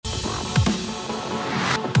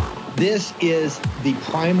This is the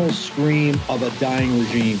primal scream of a dying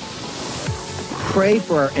regime. Pray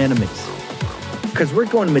for our enemies, because we're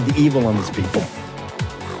going medieval on these people.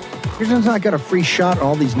 You're just not got a free shot on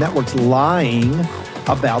all these networks lying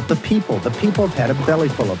about the people. The people have had a belly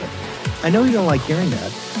full of it. I know you don't like hearing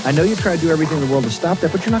that. I know you try to do everything in the world to stop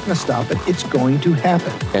that, but you're not going to stop it. It's going to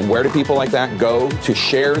happen. And where do people like that go to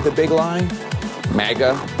share the big lie?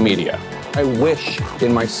 MAGA media. I wish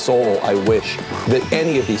in my soul, I wish that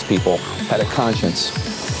any of these people had a conscience.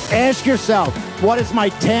 Ask yourself, what is my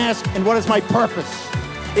task and what is my purpose?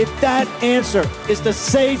 If that answer is to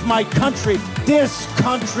save my country, this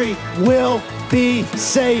country will be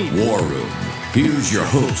saved. War Room. Here's your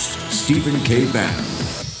host, Stephen K. Bannon.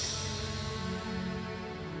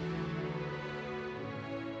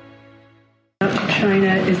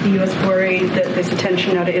 China, is the U.S. worried that this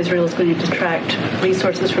attention now to Israel is going to detract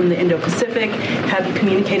resources from the Indo-Pacific? Have you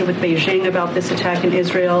communicated with Beijing about this attack in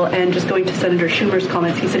Israel? And just going to Senator Schumer's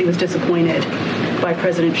comments, he said he was disappointed by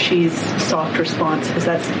President Xi's soft response. Has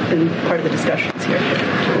that been part of the discussions here?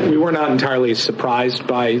 We were not entirely surprised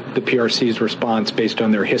by the PRC's response based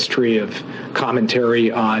on their history of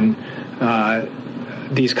commentary on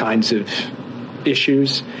these kinds of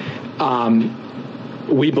issues.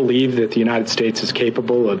 We believe that the United States is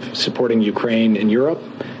capable of supporting Ukraine in Europe,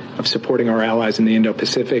 of supporting our allies in the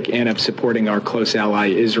Indo-Pacific, and of supporting our close ally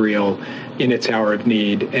Israel in its hour of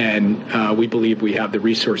need. And we believe we have the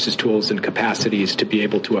resources, tools, and capacities to be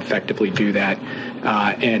able to effectively do that.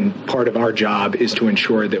 And part of our job is to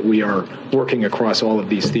ensure that we are working across all of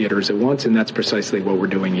these theaters at once, and that's precisely what we're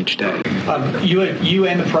doing each day. You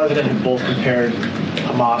and the president have both compared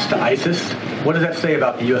Hamas to ISIS. What does that say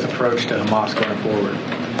about the U.S. approach to Hamas going forward?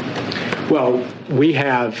 Well, we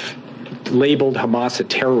have labeled Hamas a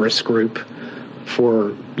terrorist group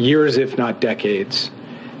for years, if not decades,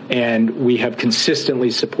 and we have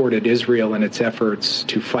consistently supported Israel in its efforts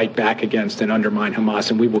to fight back against and undermine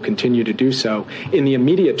Hamas, and we will continue to do so. In the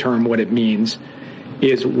immediate term, what it means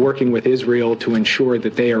is working with Israel to ensure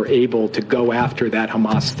that they are able to go after that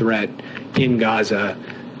Hamas threat in Gaza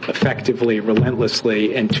effectively,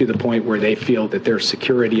 relentlessly, and to the point where they feel that their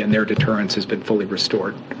security and their deterrence has been fully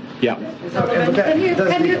restored. Yeah. Sullivan,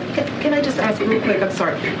 can I just ask real quick? I'm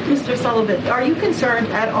sorry. Mr. Sullivan, are you concerned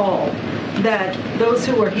at all that those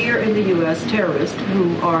who are here in the U.S., terrorists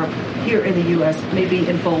who are here in the U.S., may be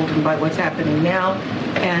emboldened by what's happening now?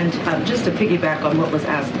 And just to piggyback on what was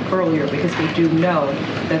asked earlier, because we do know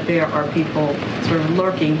that there are people sort of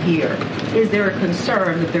lurking here, is there a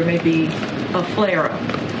concern that there may be a flare-up?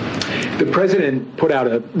 The president put out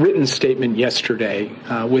a written statement yesterday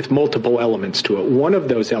with multiple elements to it. One of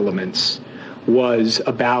those elements was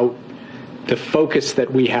about the focus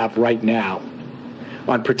that we have right now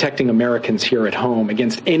on protecting Americans here at home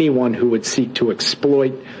against anyone who would seek to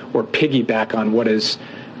exploit or piggyback on what has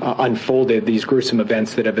unfolded, these gruesome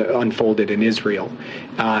events that have unfolded in Israel.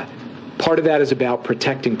 Part of that is about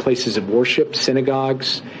protecting places of worship,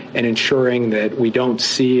 synagogues, and ensuring that we don't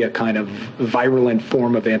see a kind of virulent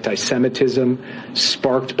form of anti-Semitism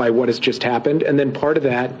sparked by what has just happened. And then part of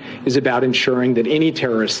that is about ensuring that any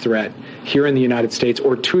terrorist threat here in the United States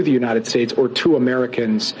or to the United States or to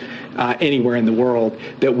Americans anywhere in the world,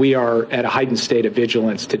 that we are at a heightened state of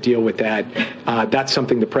vigilance to deal with that. That's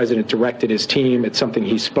something the president directed his team. It's something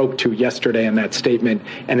he spoke to yesterday in that statement,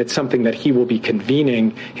 and it's something that he will be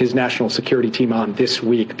convening his national security team on this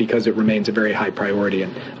week because it remains a very high priority.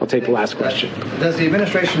 And I'll take the last question. Does the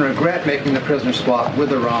administration regret making the prisoner swap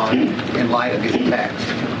with Iran in light of these attacks?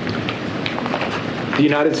 The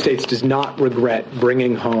United States does not regret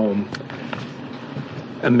bringing home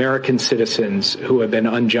American citizens who have been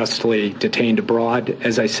unjustly detained abroad.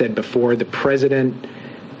 As I said before, the president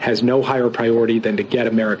has no higher priority than to get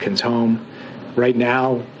Americans home. Right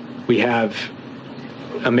now, we have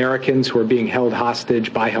Americans who are being held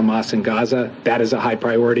hostage by Hamas in Gaza. That is a high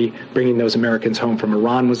priority. Bringing those Americans home from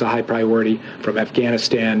Iran was a high priority, from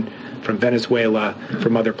Afghanistan, from Venezuela,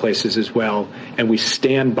 from other places as well. And we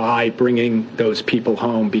stand by bringing those people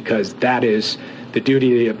home because that is the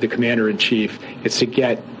duty of the commander-in-chief, is to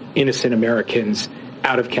get innocent Americans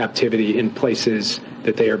out of captivity in places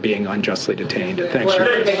that they are being unjustly detained. Thanks.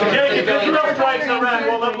 Jake, if Israel strikes Iran,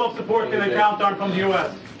 what level of support can they count on from the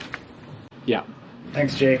U.S.? Yeah.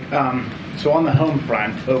 Thanks, Jake. So on the home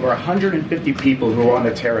front, over 150 people who are on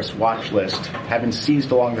the terrorist watch list have been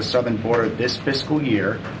seized along the southern border this fiscal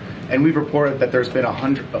year, and we've reported that there's been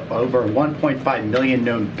over 1.5 million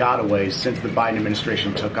known gotaways since the Biden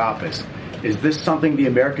administration took office. Is this something the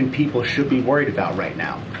American people should be worried about right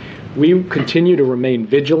now? We continue to remain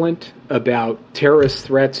vigilant about terrorist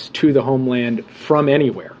threats to the homeland from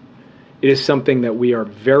anywhere. It is something that we are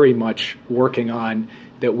very much working on,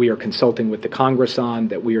 that we are consulting with the Congress on,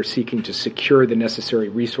 that we are seeking to secure the necessary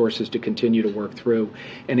resources to continue to work through.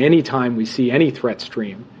 And anytime we see any threat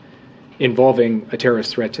stream involving a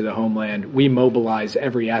terrorist threat to the homeland, we mobilize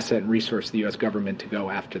every asset and resource of the U.S. government to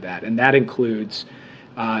go after that. And that includes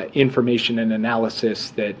information and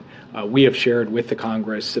analysis that we have shared with the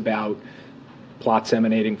Congress about plots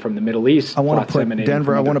emanating from the Middle East. I want to put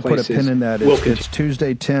Denver. I want to put a pin in that. It's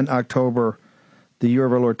Tuesday, 10 October, the year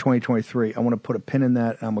of our Lord 2023. I want to put a pin in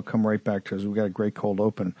that, and I'm going to come right back to it. We've got a great cold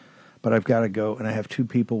open, but I've got to go, and I have two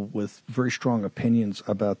people with very strong opinions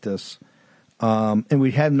about this. And we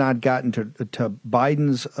have not gotten to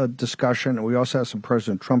Biden's discussion, and we also have some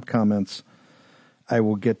President Trump comments I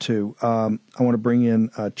will get to. I want to bring in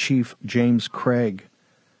Chief James Craig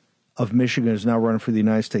of Michigan, who's now running for the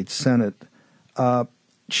United States Senate.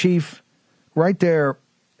 Chief, right there,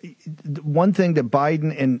 one thing that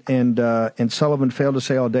Biden and Sullivan failed to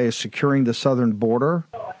say all day is securing the southern border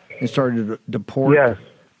and starting to deport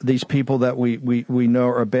these people that we know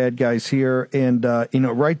are bad guys here. And,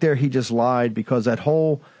 right there he just lied, because that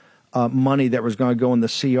whole money that was going to go in the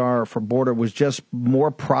CR for border was just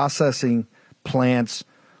more processing plants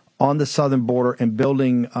on the southern border and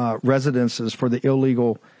building residences for the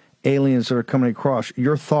illegal aliens that are coming across.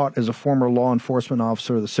 Your thought as a former law enforcement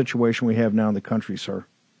officer of the situation we have now in the country, sir.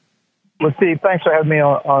 Well, Steve, thanks for having me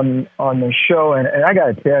on the show. And I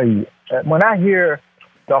got to tell you, when I hear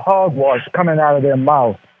the hogwash coming out of their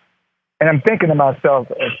mouth, and I'm thinking to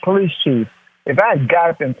myself, as police chief, if I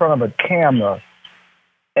got up in front of a camera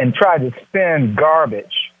and tried to spin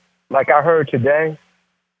garbage like I heard today,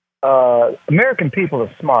 American people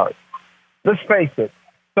are smart. Let's face it.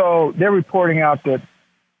 So they're reporting out that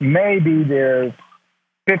maybe there's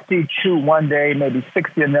 52 one day, maybe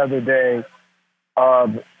 60 another day of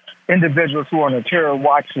individuals who are on a terror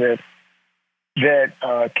watch list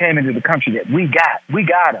that came into the country that we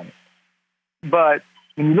got them. But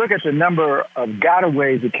when you look at the number of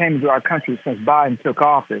gotaways that came into our country since Biden took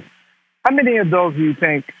office, how many of those do you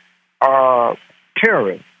think are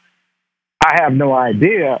terrorists? I have no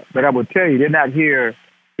idea, but I will tell you, they're not here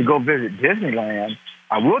to go visit Disneyland.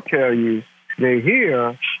 I will tell you, they're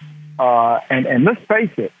here, and let's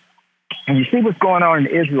face it, and you see what's going on in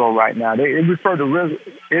Israel right now. They refer to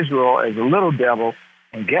Israel as a little devil,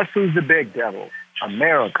 and guess who's the big devil?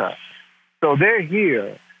 America. So they're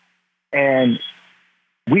here, and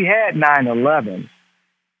we had 9/11.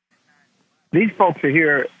 These folks are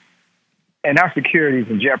here, and our security is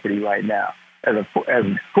in jeopardy right now. As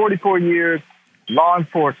 44 years, law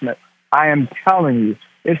enforcement, I am telling you,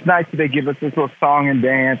 it's nice that they give us this little song and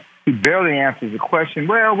dance. He barely answers the question.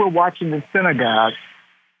 Well, we're watching the synagogue.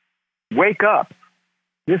 Wake up.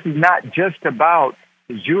 This is not just about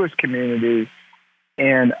the Jewish community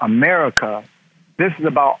in America. This is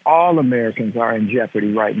about all Americans are in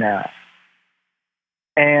jeopardy right now.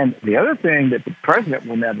 And the other thing that the president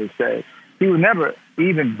will never say, he will never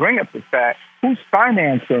even bring up the fact who's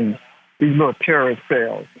financing these little terrorist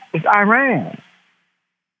cells. It's Iran.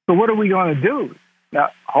 So what are we going to do? Now,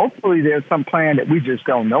 hopefully there's some plan that we just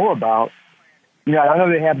don't know about. I know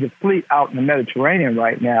they have the fleet out in the Mediterranean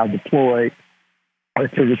right now deployed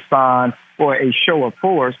to respond or a show of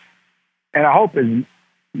force. And I hope it's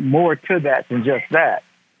more to that than just that.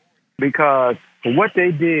 Because for what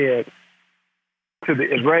they did to the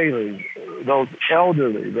Israelis, those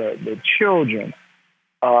elderly, the children,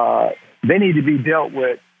 they need to be dealt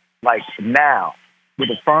with like now with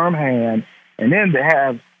a firm hand. And then to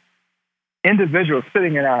have individuals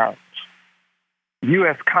sitting in our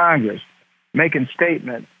U.S. Congress making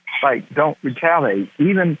statements like don't retaliate.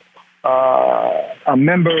 Even a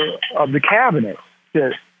member of the cabinet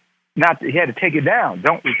said he had to take it down.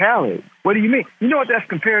 Don't retaliate. What do you mean? You know what that's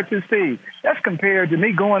compared to, Steve? That's compared to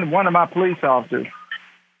me going to one of my police officers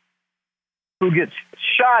who gets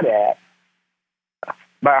shot at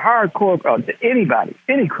by a hardcore, anybody,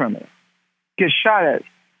 any criminal, gets shot at,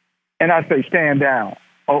 and I say, stand down.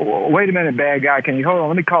 Oh, wait a minute, bad guy. Can you hold on?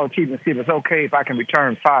 Let me call the chief and see if it's okay if I can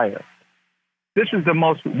return fire. This is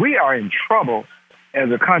we are in trouble as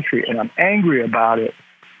a country, and I'm angry about it.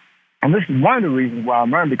 And this is one of the reasons why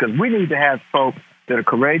I'm running, because we need to have folks that are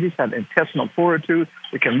courageous, have intestinal fortitude,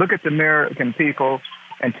 that can look at the American people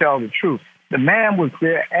and tell the truth. The man was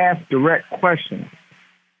there, asked direct questions.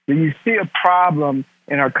 Do you see a problem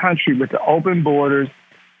in our country with the open borders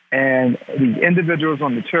and these individuals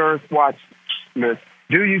on the terrorist watch list?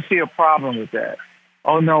 Do you see a problem with that?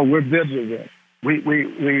 Oh no, we're vigilant. We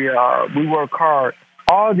work hard.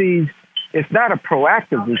 All these, it's not a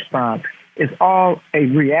proactive response. It's all a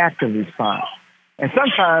reactive response. And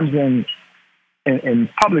sometimes in in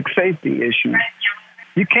public safety issues,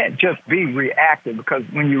 you can't just be reactive, because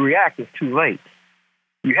when you react, it's too late.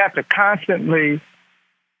 You have to constantly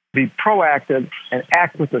be proactive and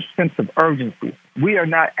act with a sense of urgency. We are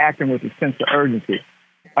not acting with a sense of urgency.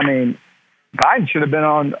 I mean, Biden should have been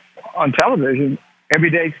on television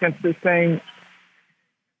every day since this thing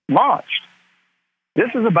launched. This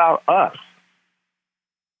is about us.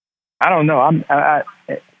 I don't know. I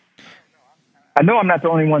know I'm not the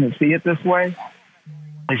only one to see it this way.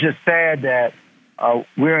 It's just sad that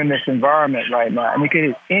we're in this environment right now. And it could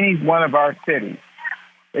hit any one of our cities.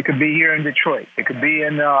 It could be here in Detroit. It could be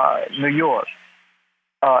in New York.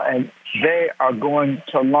 And they are going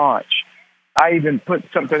to launch. I even put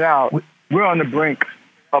something out. We're on the brink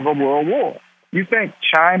of a world war. You think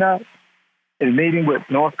China is meeting with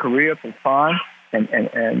North Korea for fun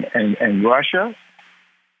and Russia?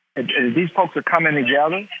 And these folks are coming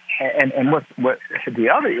together. And what the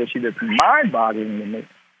other issue that's mind-boggling to me,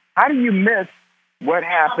 how do you miss what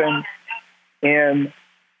happened in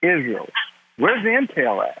Israel? Where's the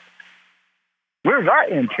intel at? Where's our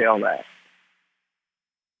intel at?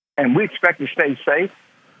 And we expect to stay safe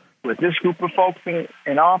with this group of folks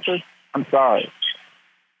in office? I'm sorry.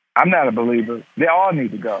 I'm not a believer. They all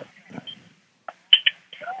need to go.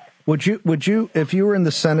 Would you, if you were in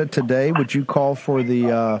the Senate today, would you call for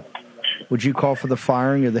the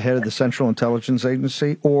firing of the head of the Central Intelligence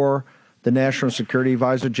Agency or the National Security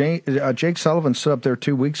Advisor? Jake Sullivan stood up there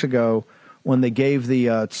 2 weeks ago when they gave the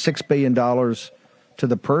 $6 billion to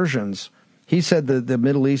the Persians. He said that the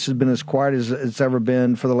Middle East has been as quiet as it's ever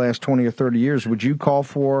been for the last 20 or 30 years. Would you call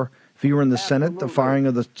for, if you were in the Senate, the firing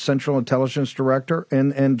of the Central Intelligence Director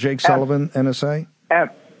and Jake Sullivan, NSA?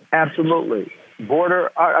 Absolutely. Border,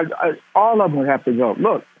 all of them would have to go.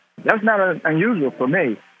 Look, that's not unusual for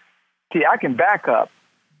me. See, I can back up,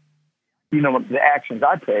 the actions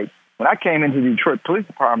I take. When I came into the Detroit Police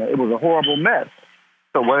Department, it was a horrible mess.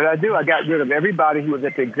 So what did I do? I got rid of everybody who was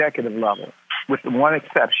at the executive level, with the one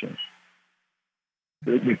exception.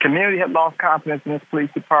 The community had lost confidence in this police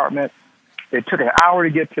department. It took an hour to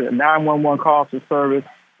get to the 911 calls for service,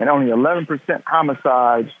 and only 11%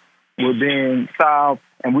 homicides were being solved,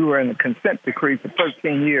 and we were in a consent decree for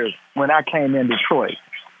 13 years when I came in Detroit.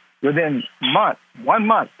 Within 1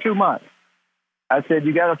 month, 2 months, I said,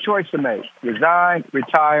 you got a choice to make. Resign,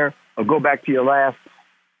 retire, or go back to your last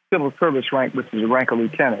civil service rank, which is the rank of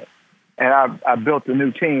lieutenant. And I built a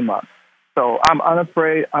new team up. So I'm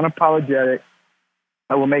unafraid, unapologetic.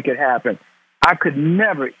 I will make it happen. I could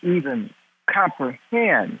never even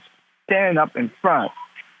comprehend standing up in front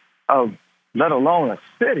of, let alone a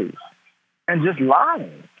city, and just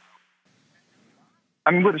lying.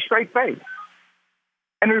 I mean, with a straight face.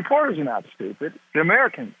 And the reporters are not stupid. The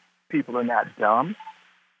American people are not dumb.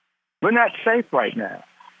 We're not safe right now.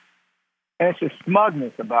 And it's a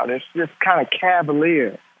smugness about it. It's just kind of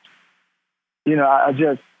cavalier. I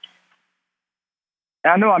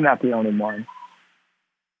know I'm not the only one.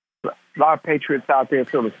 A lot of patriots out there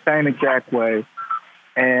feel the same exact way.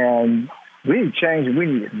 And we need change, and we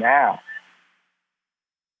need it now.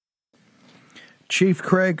 Chief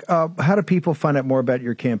Craig, how do people find out more about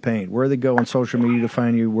your campaign? Where do they go on social media to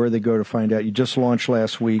find you? Where do they go to find out? You just launched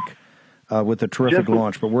last week with a terrific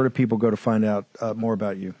launch, but where do people go to find out more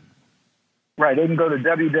about you? Right. They can go to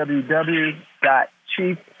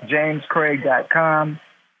www.chiefjamescraig.com,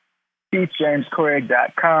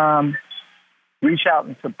 chiefjamescraig.com. Reach out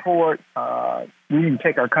and support. We need to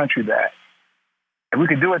take our country back. If we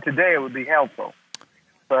could do it today, it would be helpful.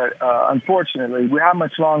 But unfortunately, how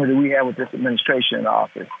much longer do we have with this administration in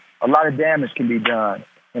office? A lot of damage can be done.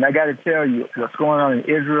 And I got to tell you, what's going on in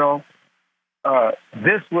Israel,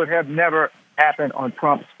 this would have never happened on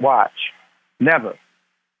Trump's watch. Never.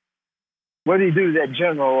 What did he do to that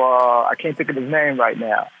general? I can't think of his name right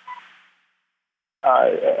now.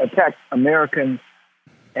 Attacked Americans,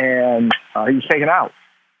 and he's taken out.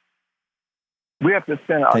 We have to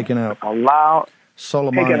send a loud...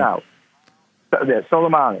 Soleimani. Taken out.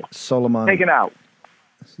 Soleimani. Taken out.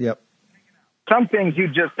 Yep. Some things you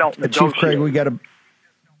just don't negotiate. Chief Craig, we got to...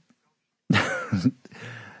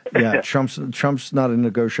 Yeah, Trump's not a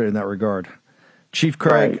negotiator in that regard. Chief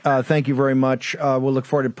Craig, right. Thank you very much. We'll look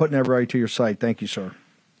forward to putting everybody to your site. Thank you, sir.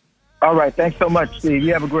 All right. Thanks so much, Steve.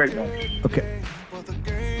 You have a great one. Okay.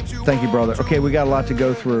 Thank you, brother. Okay, we got a lot to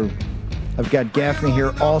go through. I've got Gaffney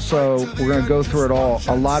here. Also, we're going to go through it all.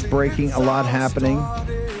 A lot breaking, a lot happening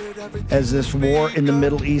as this war in the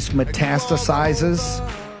Middle East metastasizes.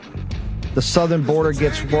 The southern border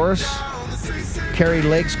gets worse. Kerry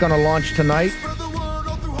Lake's going to launch tonight.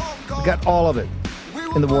 We got all of it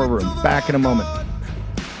in the war room. Back in a moment.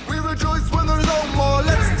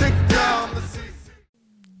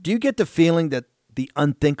 Do you get the feeling that the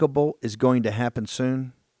unthinkable is going to happen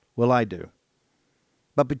soon? Well, I do.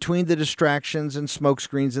 But between the distractions and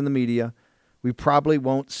smokescreens in the media, we probably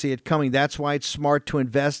won't see it coming. That's why it's smart to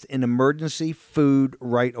invest in emergency food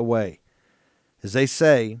right away. As they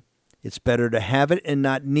say, it's better to have it and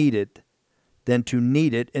not need it than to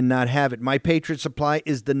need it and not have it. My Patriot Supply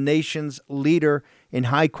is the nation's leader in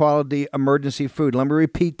high-quality emergency food. Let me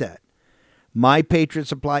repeat that. My Patriot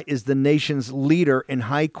Supply is the nation's leader in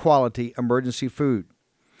high-quality emergency food.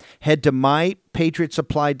 Head to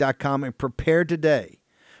mypatriotsupply.com and prepare today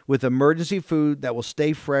with emergency food that will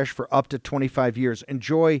stay fresh for up to 25 years.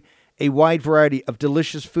 Enjoy a wide variety of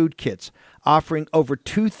delicious food kits offering over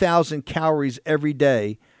 2,000 calories every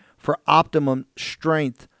day for optimum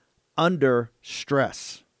strength under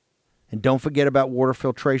stress. And don't forget about water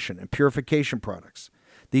filtration and purification products.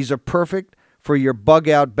 These are perfect for your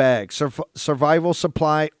bug-out bag, survival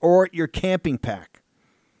supply, or your camping pack.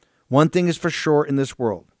 One thing is for sure in this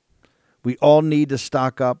world. We all need to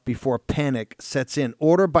stock up before panic sets in.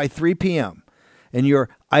 Order by 3 p.m. and your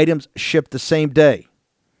items ship the same day.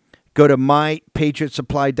 Go to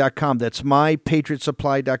mypatriotsupply.com. That's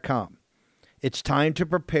mypatriotsupply.com. It's time to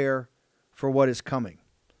prepare for what is coming.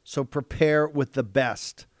 So prepare with the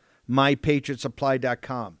best.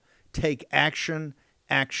 mypatriotsupply.com. Take action,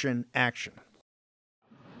 action, action.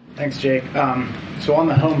 Thanks, Jake. So on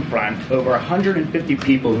the home front, over 150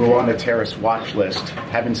 people who are on the terrorist watch list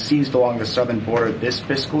have been seized along the southern border this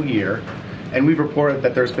fiscal year, and we've reported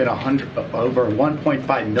that there's been over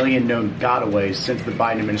 1.5 million known gotaways since the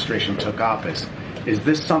Biden administration took office. Is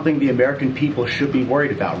this something the American people should be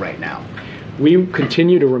worried about right now? We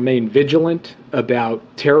continue to remain vigilant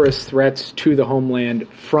about terrorist threats to the homeland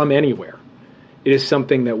from anywhere. It is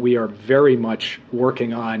something that we are very much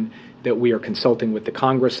working on, that we are consulting with the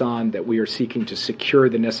Congress on, that we are seeking to secure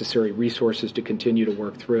the necessary resources to continue to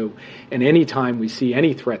work through. And anytime we see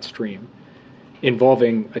any threat stream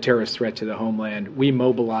involving a terrorist threat to the homeland, we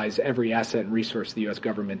mobilize every asset and resource of the U.S.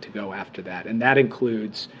 government to go after that. And that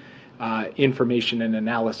includes information and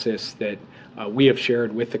analysis that we have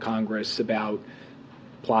shared with the Congress about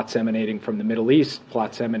plots emanating from the Middle East,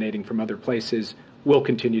 plots emanating from other places. We'll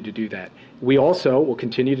continue to do that. We also will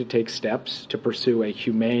continue to take steps to pursue a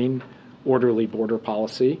humane, orderly border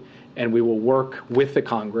policy, and we will work with the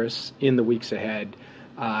Congress in the weeks ahead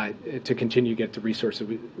to continue to get the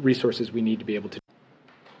resources we need to be able to.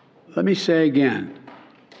 Let me say again,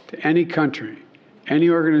 to any country, any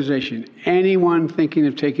organization, anyone thinking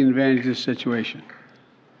of taking advantage of this situation,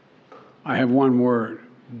 I have one word: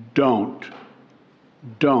 don't.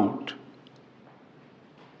 Don't.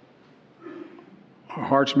 Our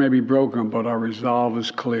hearts may be broken, but our resolve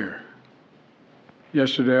is clear.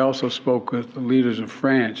 Yesterday, I also spoke with the leaders of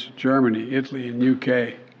France, Germany, Italy, and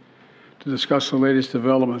UK to discuss the latest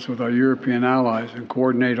developments with our European allies and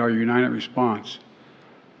coordinate our united response.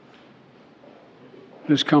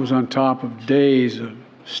 This comes on top of days of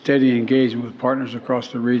steady engagement with partners across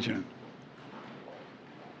the region.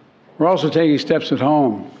 We're also taking steps at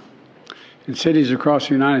home. In cities across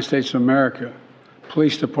the United States of America,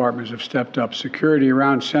 police departments have stepped up. Security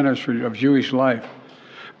around centers of Jewish life.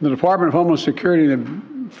 The Department of Homeland Security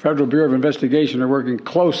and the Federal Bureau of Investigation are working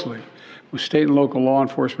closely with state and local law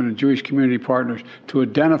enforcement and Jewish community partners to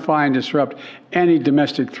identify and disrupt any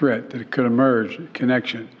domestic threat that could emerge in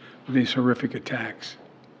connection with these horrific attacks.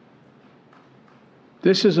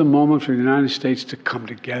 This is a moment for the United States to come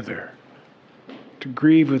together, to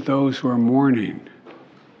grieve with those who are mourning.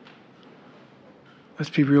 Let's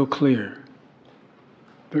be real clear.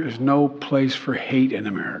 There is no place for hate in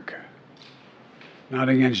America. Not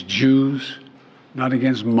against Jews, not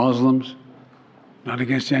against Muslims, not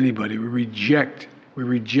against anybody. We reject. What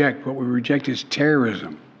we reject is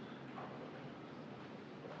terrorism.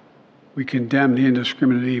 We condemn the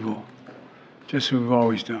indiscriminate evil, just as we've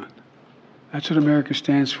always done. That's what America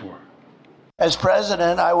stands for. As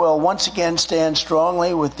president, I will once again stand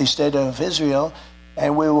strongly with the state of Israel,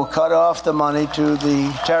 and we will cut off the money to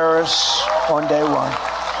the terrorists on day one.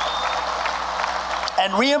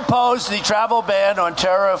 And reimpose the travel ban on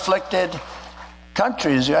terror-afflicted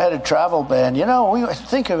countries. I had a travel ban. You know, we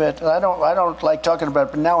think of it. I don't like talking about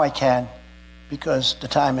it, but now I can, because the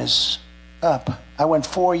time is up. I went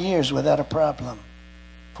 4 years without a problem.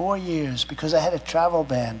 4 years, because I had a travel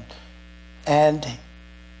ban. And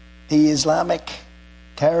the Islamic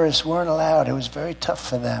terrorists weren't allowed. It was very tough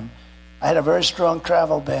for them. I had a very strong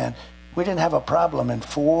travel ban. We didn't have a problem in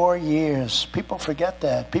 4 years. People forget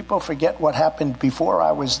that. People forget what happened before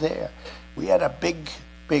I was there. We had a big,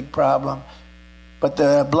 big problem. But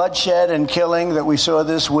the bloodshed and killing that we saw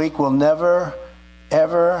this week will never,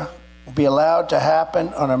 ever be allowed to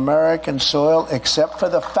happen on American soil, except for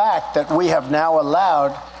the fact that we have now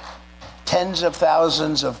allowed tens of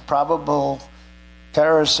thousands of probable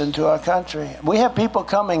terrorists into our country. We have people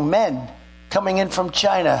men coming in from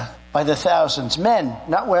China by the thousands. Men,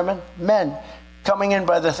 not women, men coming in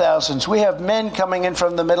by the thousands. We have men coming in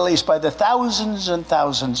from the Middle East by the thousands and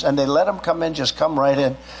thousands, and they let them come in, just come right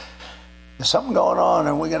in. There's something going on,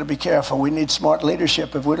 and we got to be careful. We need smart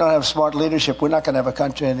leadership. If we don't have smart leadership, we're not going to have a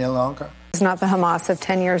country any longer. It's not the Hamas of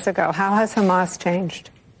 10 years ago. How has Hamas changed?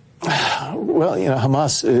 Well,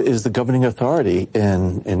 Hamas is the governing authority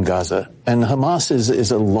in Gaza, and Hamas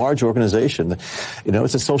is a large organization.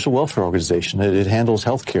 It's a social welfare organization. It handles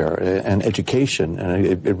healthcare and education,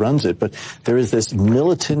 and it runs it. But there is this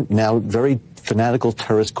militant, now very fanatical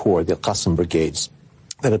terrorist corps, the Qassam brigades,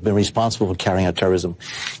 that have been responsible for carrying out terrorism.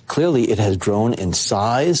 Clearly, it has grown in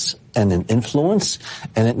size and in influence,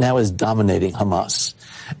 and it now is dominating Hamas.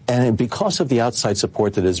 And because of the outside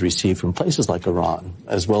support that it has received from places like Iran,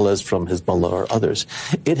 as well as from Hezbollah or others,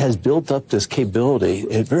 it has built up this capability,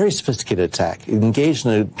 a very sophisticated attack. It engaged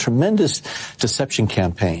in a tremendous deception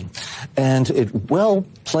campaign. And it well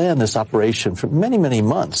planned this operation for many, many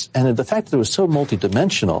months. And the fact that it was so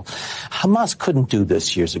multidimensional, Hamas couldn't do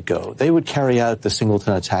this years ago. They would carry out the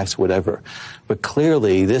singleton attacks, whatever. But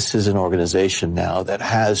clearly, this is an organization now that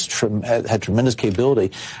has had tremendous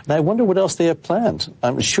capability. And I wonder what else they have planned.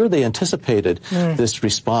 I'm sure they anticipated this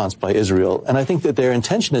response by Israel. And I think that their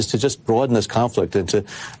intention is to just broaden this conflict and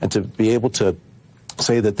to be able to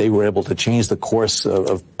say that they were able to change the course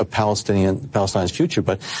of Palestine's future.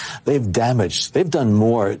 But they've done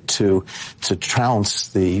more to trounce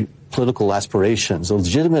the political aspirations, the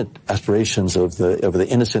legitimate aspirations of the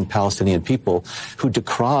innocent Palestinian people who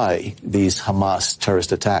decry these Hamas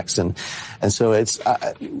terrorist attacks. And so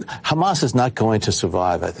Hamas is not going to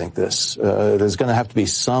survive, I think, this. There's going to have to be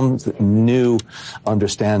some new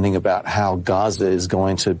understanding about how Gaza is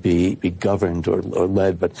going to be governed or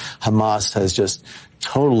led. But Hamas has just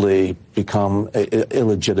totally become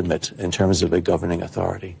illegitimate in terms of a governing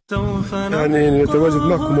authority. يعني نتواجد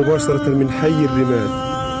معكم مباشرة من حي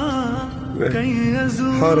الرمال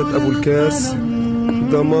حارة أبو الكاس.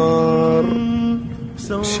 دمار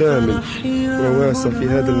شامل وواسع في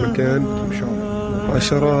هذا المكان.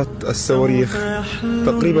 عشرات الصواريخ،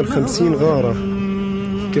 تقريبا 50 غارة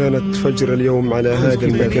كانت فجر اليوم على هذا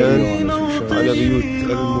المكان، على بيوت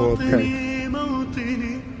المواطنين.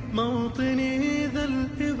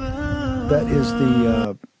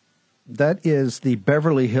 That is the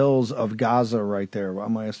Beverly Hills of Gaza right there. I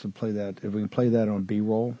might have to play that. If we can play that on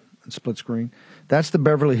B-roll and split screen. That's the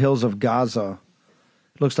Beverly Hills of Gaza.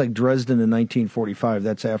 It looks like Dresden in 1945.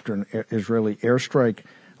 That's after an Israeli airstrike. I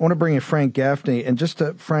want to bring in Frank Gaffney. And just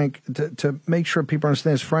to, Frank, to make sure people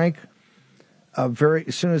understand this, Frank,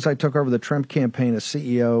 as soon as I took over the Trump campaign as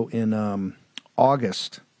CEO in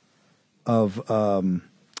August of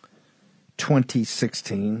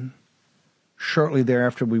 2016, shortly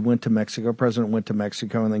thereafter, we went to Mexico. President went to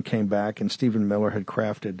Mexico and then came back, and Stephen Miller had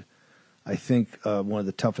crafted, I think, one of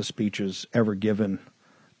the toughest speeches ever given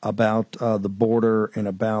about the border and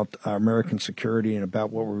about our American security and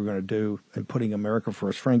about what we were going to do and putting America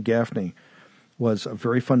first. Frank Gaffney was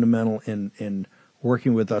very fundamental in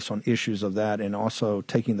working with us on issues of that and also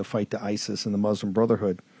taking the fight to ISIS and the Muslim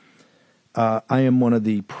Brotherhood. I am one of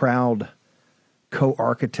the proud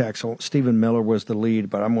co-architects. Stephen Miller was the lead,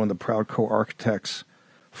 but I'm one of the proud co-architects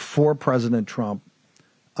for President Trump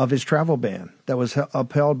of his travel ban that was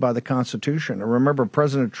upheld by the Constitution. And remember,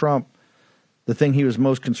 President Trump, the thing he was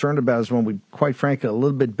most concerned about is when we, quite frankly, a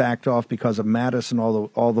little bit backed off because of Mattis and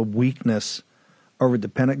all the weakness over the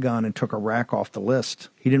Pentagon and took Iraq off the list.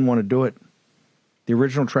 He didn't want to do it. The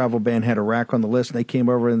original travel ban had Iraq on the list, and they came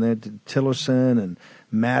over and they had Tillerson and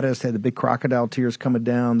Mattis had the big crocodile tears coming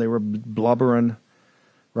down. They were blubbering,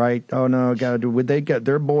 right? Oh, no, got to do it. They get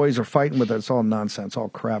their boys are fighting with it. It's all nonsense, all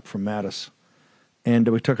crap from Mattis. And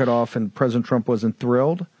we took it off, and President Trump wasn't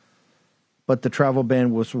thrilled. But the travel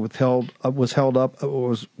ban was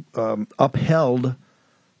upheld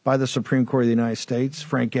by the Supreme Court of the United States.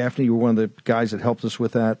 Frank Gaffney, you were one of the guys that helped us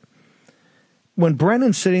with that. When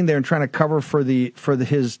Brennan's sitting there and trying to cover for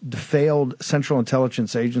his failed Central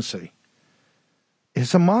Intelligence Agency,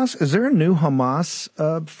 is there a new Hamas,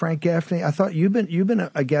 Frank Gaffney? I thought you've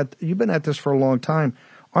been at this for a long time.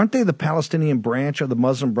 Aren't they the Palestinian branch of the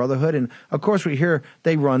Muslim Brotherhood? And of course, we hear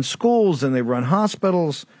they run schools and they run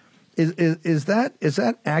hospitals. Is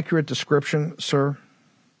that accurate description, sir?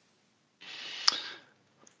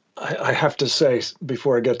 I have to say,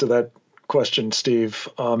 before I get to that question, Steve,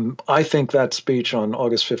 I think that speech on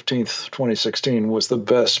August 15th, 2016 was the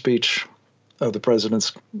best speech of the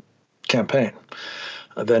president's campaign,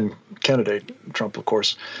 then candidate Trump, of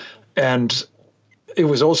course. And it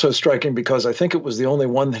was also striking because I think it was the only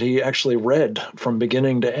one that he actually read from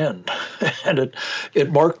beginning to end. And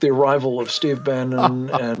it marked the arrival of Steve Bannon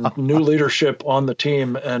and new leadership on the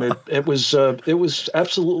team. And it was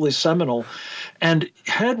absolutely seminal. And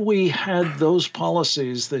had we had those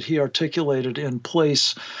policies that he articulated in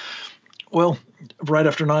place, well, right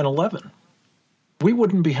after 9/11, we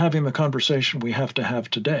wouldn't be having the conversation we have to have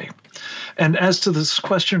today. And as to this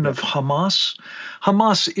question of Hamas,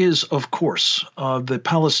 Hamas is, of course, the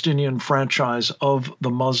Palestinian franchise of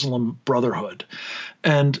the Muslim Brotherhood.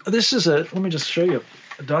 And this is let me just show you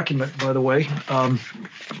a document, by the way,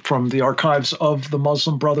 from the archives of the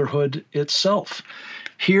Muslim Brotherhood itself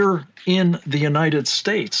here in the United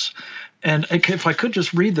States. And if I could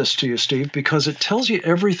just read this to you, Steve, because it tells you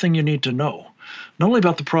everything you need to know. Not only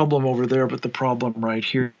about the problem over there, but the problem right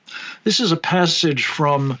here. This is a passage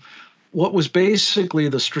from what was basically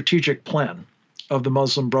the strategic plan of the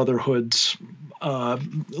Muslim Brotherhood's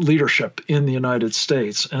leadership in the United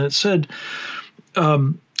States. And it said,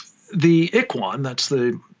 the Ikhwan, that's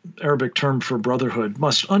the Arabic term for brotherhood,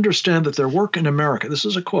 must understand that their work in America, this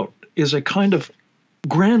is a quote, is a kind of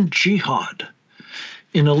grand jihad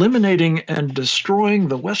in eliminating and destroying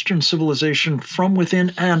the Western civilization from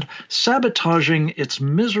within and sabotaging its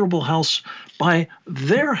miserable house by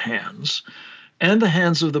their hands and the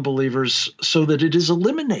hands of the believers so that it is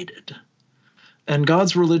eliminated and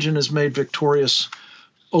God's religion is made victorious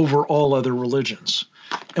over all other religions.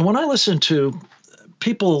 And when I listen to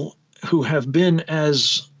people who have been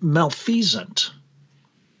as malfeasant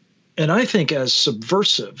and I think as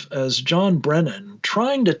subversive as John Brennan,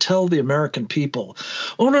 trying to tell the American people,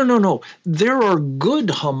 oh, no, there are good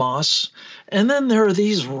Hamas, and then there are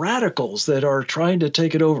these radicals that are trying to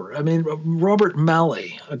take it over. I mean, Robert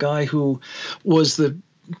Malley, a guy who was the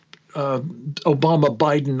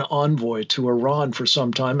Obama-Biden envoy to Iran for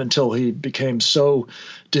some time until he became so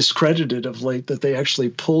discredited of late that they actually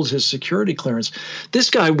pulled his security clearance. This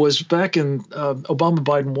guy was back in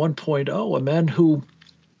Obama-Biden 1.0, a man who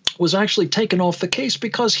was actually taken off the case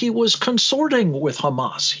because he was consorting with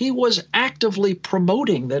Hamas. He was actively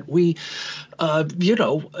promoting that we,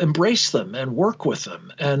 embrace them and work with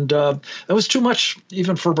them. And that was too much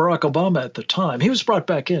even for Barack Obama at the time. He was brought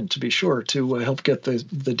back in, to be sure, to help get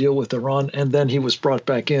the deal with Iran. And then he was brought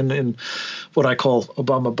back in what I call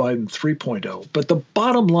Obama-Biden 3.0. But the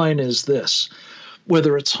bottom line is this: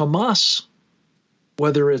 whether it's Hamas,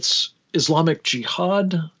 whether it's Islamic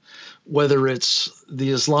Jihad, whether it's the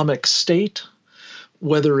Islamic State,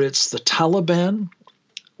 whether it's the Taliban,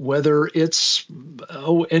 whether it's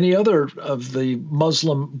any other of the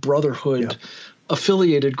Muslim Brotherhood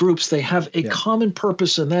affiliated groups, they have a common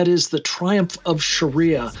purpose, and that is the triumph of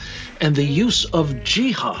Sharia and the use of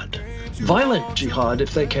jihad, violent jihad,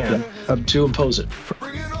 if they can, to impose it.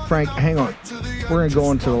 Frank, hang on. We're going to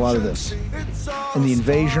go into a lot of this. In the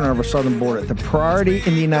invasion of our southern border, the priority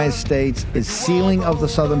in the United States is sealing of the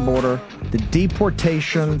southern border, the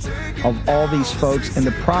deportation of all these folks, and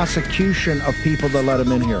the prosecution of people that let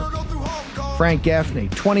them in here. Frank Gaffney,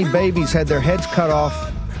 20 babies had their heads cut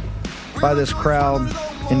off by this crowd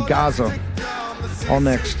in Gaza. All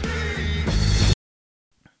next.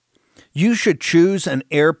 You should choose an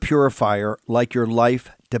air purifier like your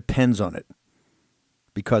life depends on it,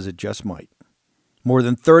 because it just might. More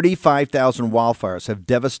than 35,000 wildfires have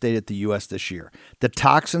devastated the U.S. this year. The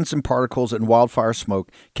toxins and particles in wildfire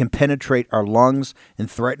smoke can penetrate our lungs and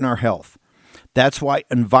threaten our health. That's why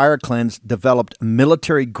EnviroCleanse developed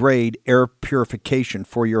military-grade air purification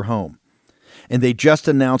for your home. And they just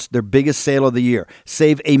announced their biggest sale of the year.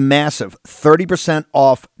 Save a massive 30%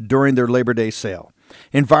 off during their Labor Day sale.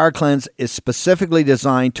 EnviroCleanse is specifically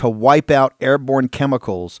designed to wipe out airborne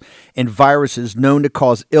chemicals and viruses known to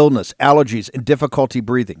cause illness, allergies, and difficulty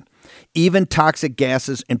breathing. Even toxic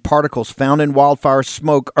gases and particles found in wildfire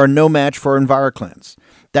smoke are no match for EnviroCleanse.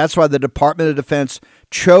 That's why the Department of Defense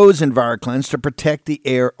chose EnviroCleanse to protect the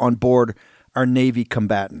air on board our Navy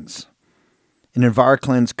combatants. And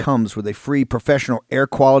EnviroCleanse comes with a free professional air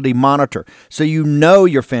quality monitor, so you know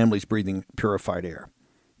your family's breathing purified air.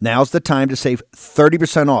 Now's the time to save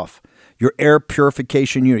 30% off your air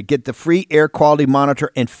purification unit. Get the free air quality monitor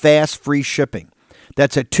and fast free shipping.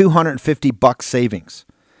 That's a $250 savings.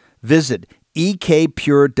 Visit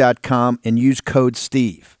ekpure.com and use code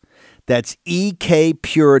Steve. That's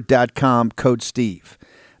ekpure.com, code Steve.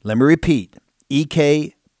 Let me repeat,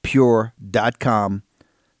 ekpure.com,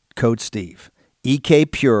 code Steve.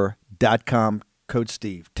 ekpure.com, code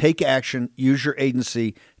Steve. Take action. Use your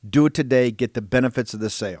agency. Do it today. Get the benefits of the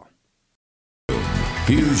sale.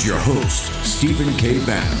 Here's your host, Stephen K.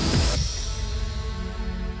 Bannon.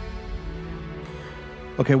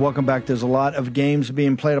 Okay, welcome back. There's a lot of games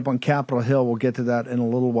being played up on Capitol Hill. We'll get to that in a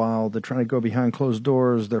little while. They're trying to go behind closed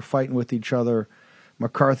doors. They're fighting with each other.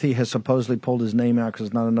 McCarthy has supposedly pulled his name out because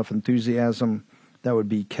there's not enough enthusiasm. That would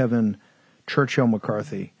be Kevin Churchill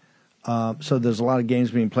McCarthy. So there's a lot of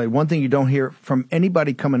games being played. One thing you don't hear from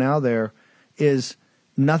anybody coming out there is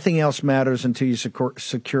nothing else matters until you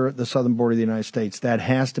secure the southern border of the United States. That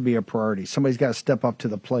has to be a priority. Somebody's got to step up to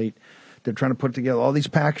the plate. They're trying to put together all these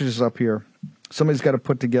packages up here. Somebody's got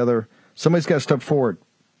to step forward.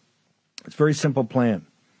 It's a very simple plan.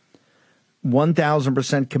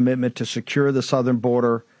 1,000% commitment to secure the southern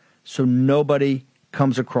border so nobody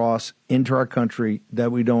comes across into our country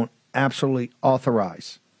that we don't absolutely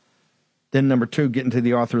authorize. Then number 2, get into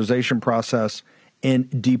the authorization process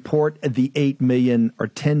and deport the 8 million or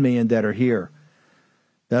 10 million that are here.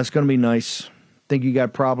 That's going to be nice. Think you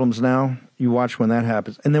got problems now? You watch when that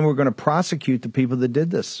happens. And then we're going to prosecute the people that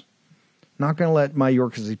did this. Not going to let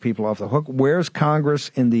Mayorkas people off the hook. Where's Congress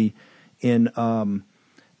in the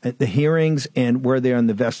hearings, and where they are in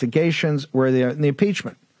the investigations, where they are in the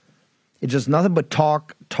impeachment? It's just nothing but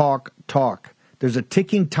talk, talk, talk. There's a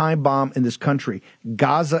ticking time bomb in this country.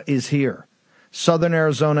 Gaza is here. Southern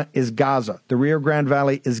Arizona is Gaza. The Rio Grande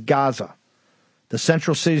Valley is Gaza. The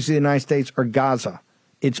central cities of the United States are Gaza.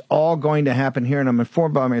 It's all going to happen here, and I'm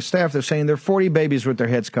informed by my staff, they're saying there are 40 babies with their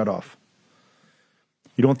heads cut off.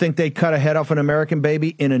 You don't think they cut a head off an American baby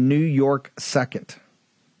in a New York second?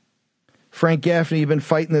 Frank Gaffney, you've been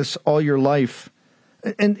fighting this all your life.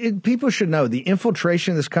 And people should know, the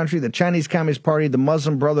infiltration of this country, the Chinese Communist Party, the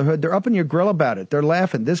Muslim Brotherhood, they're up in your grill about it. They're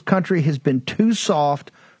laughing. This country has been too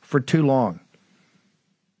soft for too long.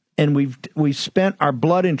 And we've spent our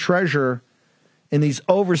blood and treasure in these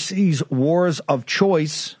overseas wars of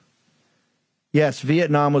choice. Yes,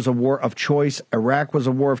 Vietnam was a war of choice. Iraq was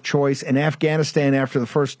a war of choice. And Afghanistan, after the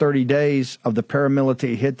first 30 days of the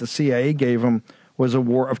paramilitary hit the CIA gave them, was a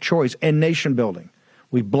war of choice and nation building.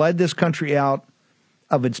 We bled this country out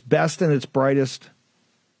of its best and its brightest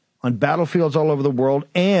on battlefields all over the world,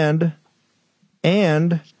 and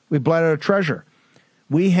we bled out a treasure.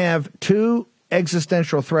 We have 2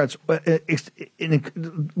 existential threats.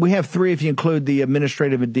 We have 3 if you include the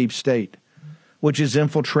administrative and deep state, which is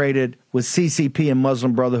infiltrated with CCP and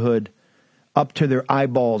Muslim Brotherhood up to their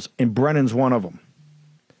eyeballs, and Brennan's one of them.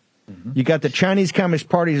 Mm-hmm. You got the Chinese Communist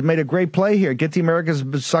Party has made a great play here. Get the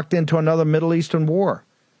Americans sucked into another Middle Eastern war.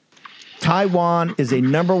 Taiwan is a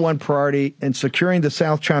number 1 priority in securing the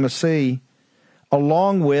South China Sea,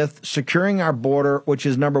 along with securing our border, which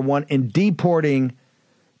is number 1, and deporting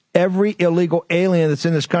every illegal alien that's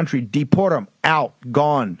in this country. Deport them out,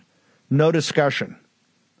 gone, no discussion.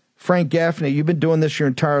 Frank Gaffney, you've been doing this your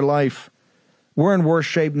entire life. We're in worse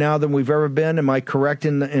shape now than we've ever been. Am I correct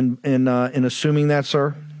in assuming that,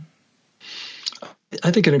 sir?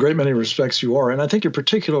 I think in a great many respects you are. And I think you're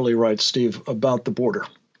particularly right, Steve, about the border.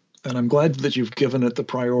 And I'm glad that you've given it the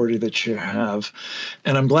priority that you have.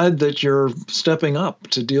 And I'm glad that you're stepping up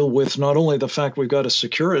to deal with not only the fact we've got to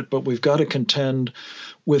secure it, but we've got to contend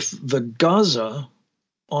with the Gaza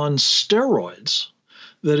on steroids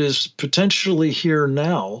that is potentially here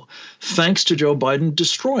now, thanks to Joe Biden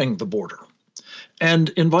destroying the border and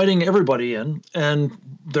inviting everybody in. And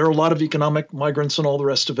there are a lot of economic migrants and all the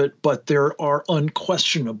rest of it, but there are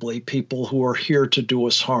unquestionably people who are here to do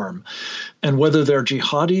us harm. And whether they're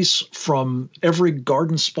jihadis from every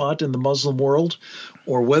garden spot in the Muslim world,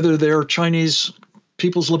 or whether they're Chinese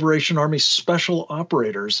People's Liberation Army special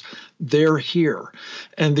operators, they're here.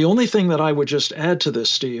 And the only thing that I would just add to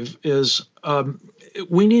this, Steve, is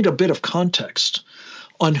we need a bit of context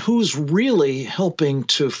on who's really helping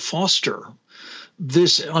to foster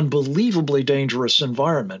this unbelievably dangerous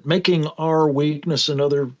environment, making our weakness and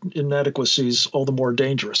other inadequacies all the more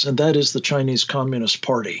dangerous, and that is the Chinese Communist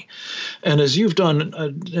Party. And as you've done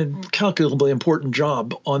an incalculably important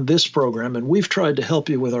job on this program, and we've tried to help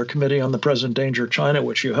you with our Committee on the Present Danger of China,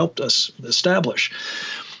 which you helped us establish,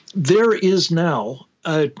 there is now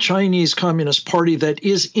a Chinese Communist Party that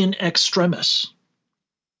is in extremis.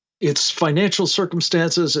 Its financial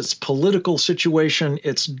circumstances, its political situation,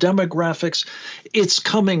 its demographics, it's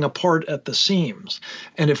coming apart at the seams.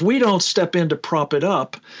 And if we don't step in to prop it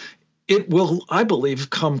up, it will, I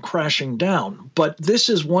believe, come crashing down. But this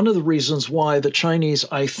is one of the reasons why the Chinese,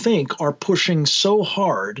 I think, are pushing so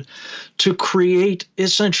hard to create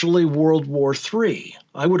essentially World War III.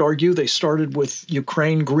 I would argue they started with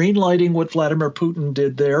Ukraine greenlighting what Vladimir Putin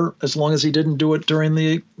did there, as long as he didn't do it during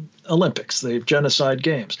the Olympics, the genocide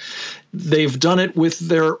games. They've done it with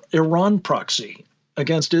their Iran proxy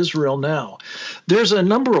against Israel now. There's a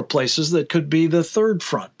number of places that could be the third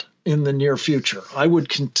front. in the near future. I would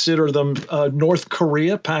consider them North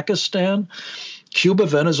Korea, Pakistan, Cuba,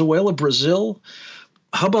 Venezuela, Brazil.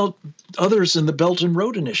 How about others in the Belt and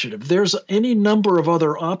Road Initiative? There's any number of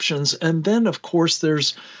other options. And then, of course,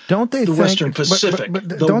 there's the Western Pacific.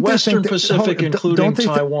 The Western Pacific, including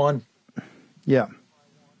Taiwan. Yeah.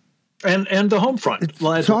 And the home front,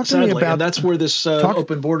 Talk to me about, and that's where this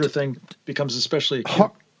open border thing becomes especially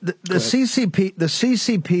acute. The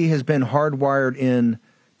CCP has been hardwired in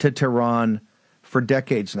to Tehran for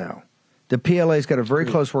decades now. The PLA's got a very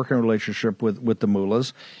close working relationship with the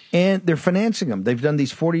mullahs, and they're financing them. They've done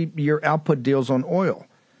these 40-year output deals on oil.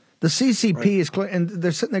 The CCP is clear, and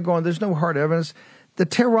they're sitting there going, there's no hard evidence. The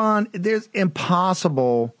Tehran, there's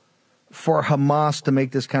impossible for Hamas to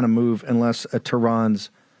make this kind of move unless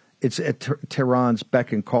it's at Tehran's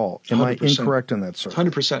beck and call. Am 100%. I incorrect in that, sir?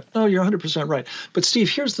 100%. No, you're 100% right. But, Steve,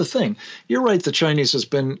 here's the thing. You're right. The Chinese has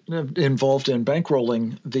been involved in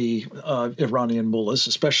bankrolling the Iranian mullahs,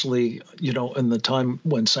 especially, in the time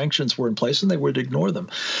when sanctions were in place, and they would ignore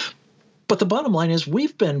them. But the bottom line is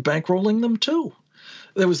we've been bankrolling them, too.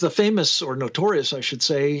 There was the famous, or notorious, I should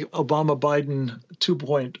say, Obama-Biden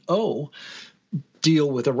 2.0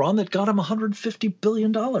 deal with Iran that got him $150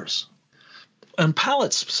 billion. And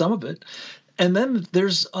pallets, some of it. And then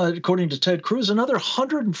there's, according to Ted Cruz, another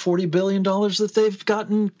 $140 billion that they've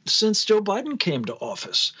gotten since Joe Biden came to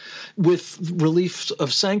office, with relief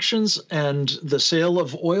of sanctions and the sale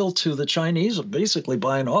of oil to the Chinese, basically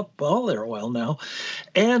buying up all their oil now,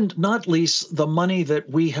 and not least the money that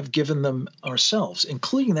we have given them ourselves,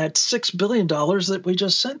 including that $6 billion that we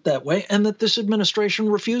just sent that way and that this administration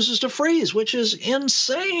refuses to freeze, which is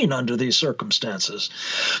insane under these circumstances.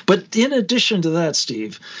 But in addition to that,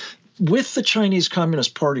 Steve, with the Chinese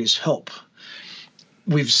Communist Party's help,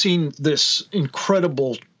 we've seen this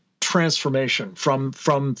incredible transformation from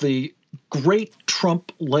the great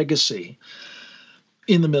Trump legacy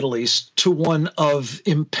in the Middle East to one of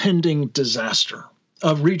impending disaster.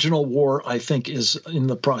 A regional war, I think, is in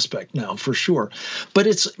the prospect now, for sure. But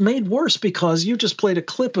it's made worse because you just played a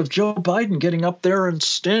clip of Joe Biden getting up there and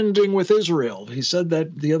standing with Israel. He said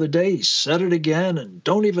that the other day. He said it again, and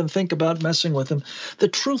don't even think about messing with him. The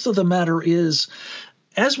truth of the matter is,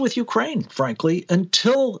 as with Ukraine, frankly,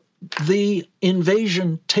 until the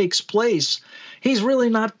invasion takes place, he's really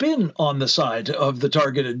not been on the side of the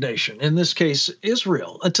targeted nation, in this case,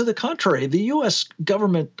 Israel. And to the contrary, the U.S.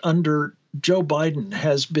 government under Joe Biden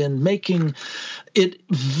has been making it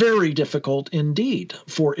very difficult indeed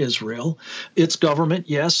for Israel, its government,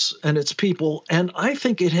 yes, and its people. And I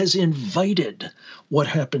think it has invited what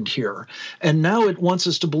happened here. And now it wants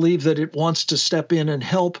us to believe that it wants to step in and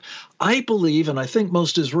help. I believe, and I think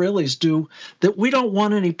most Israelis do, that we don't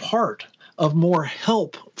want any part of more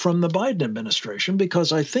help from the Biden administration,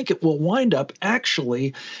 because I think it will wind up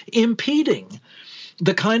actually impeding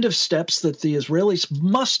the kind of steps that the Israelis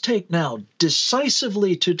must take now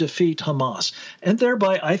decisively to defeat Hamas, and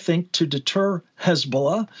thereby, I think, to deter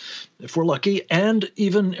Hezbollah, if we're lucky, and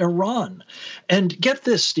even Iran. And get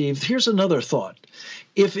this, Steve, here's another thought.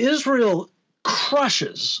 If Israel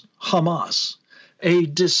crushes Hamas, a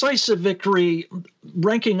decisive victory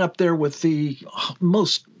ranking up there with the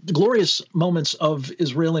most glorious moments of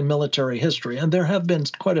Israeli military history, and there have been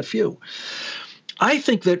quite a few, I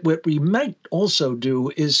think that what we might also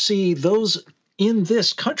do is see those in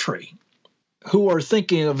this country who are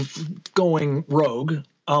thinking of going rogue,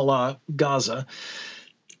 a la Gaza,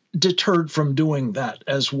 deterred from doing that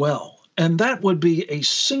as well. And that would be a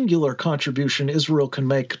singular contribution Israel can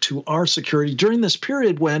make to our security during this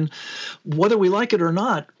period when, whether we like it or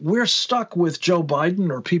not, we're stuck with Joe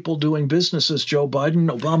Biden or people doing business as Joe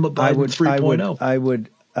Biden, Obama Biden 3.0.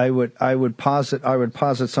 I would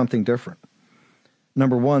posit something different.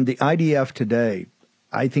 Number one, the IDF today,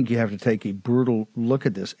 I think you have to take a brutal look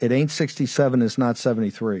at this. It ain't 67, it's not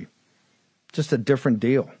 73. Just a different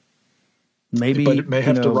deal. Maybe, but it may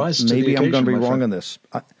have to rise to the occasion. Maybe I'm going to be wrong on this.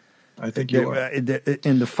 I think you are. In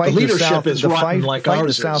the fight the in the South, is rotten like ours in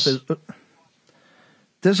the South is.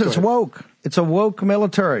 This is woke. It's a woke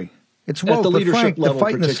military. It's woke. But Frank, the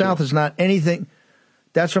fight in the South is not anything.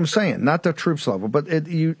 That's what I'm saying. Not the troops level, but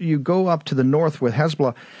you go up to the north with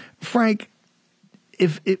Hezbollah, Frank.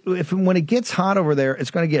 If when it gets hot over there, it's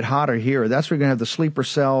going to get hotter here. That's where you're going to have the sleeper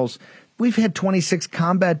cells. We've had 26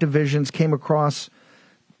 combat divisions came across,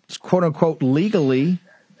 quote unquote, legally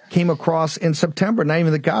came across in September. Not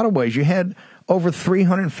even the gotaways. You had over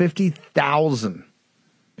 350,000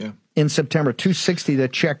 in September. 260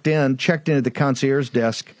 that checked in at the concierge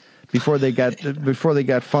desk before they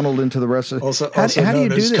got funneled into the rest of. Also how do you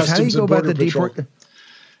do this? How do you go about the deportation?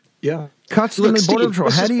 Yeah. Customs and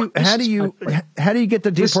Border Steve, Patrol. How do you get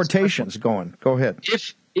the deportations going? Go ahead.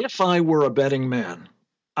 If I were a betting man,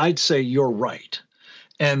 I'd say you're right,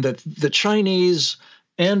 and that the Chinese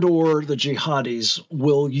and or the jihadis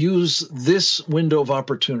will use this window of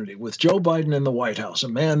opportunity with Joe Biden in the White House, a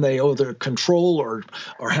man they either control or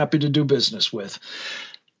are happy to do business with,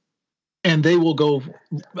 and they will go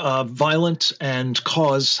violent and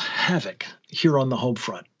cause havoc here on the home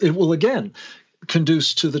front. It will again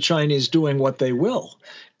conduce to the Chinese doing what they will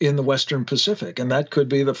in the Western Pacific, and that could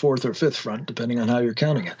be the fourth or fifth front, depending on how you're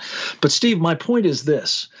counting it. But Steve, my point is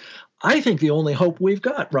this. I think the only hope we've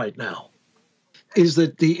got right now is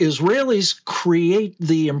that the Israelis create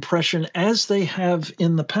the impression, as they have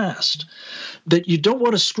in the past, that you don't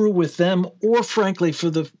want to screw with them or, frankly, for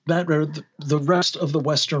the rest of the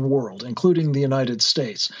Western world, including the United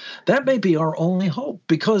States. That may be our only hope,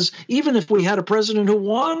 because even if we had a president who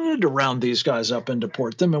wanted to round these guys up and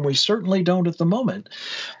deport them, and we certainly don't at the moment,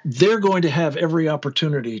 they're going to have every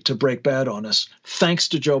opportunity to break bad on us, thanks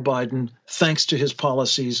to Joe Biden, thanks to his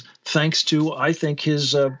policies, thanks to, I think,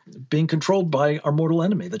 his being controlled by our mortal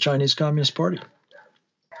enemy, the Chinese Communist Party.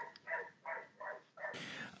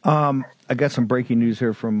 I got some breaking news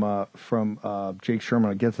here from Jake Sherman.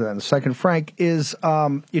 I'll get to that in a second. Frank, is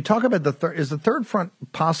you talk about is the third front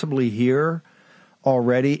possibly here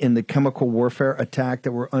already in the chemical warfare attack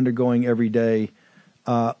that we're undergoing every day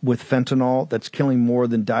with fentanyl that's killing more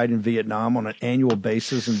than died in Vietnam on an annual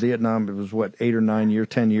basis? In Vietnam, it was, 8 or 9 years,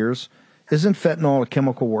 10 years? Isn't fentanyl a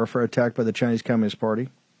chemical warfare attack by the Chinese Communist Party?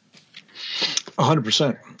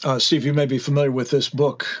 100%. Steve, you may be familiar with this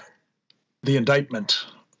book, The Indictment,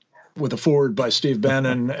 with a foreword by Steve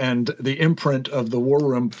Bannon and the imprint of the War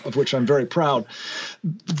Room, of which I'm very proud.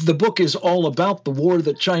 The book is all about the war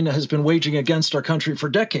that China has been waging against our country for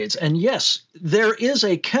decades. And yes, there is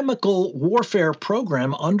a chemical warfare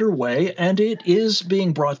program underway, and it is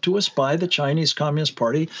being brought to us by the Chinese Communist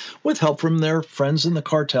Party with help from their friends in the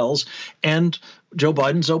cartels and Joe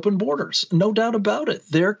Biden's open borders. No doubt about it.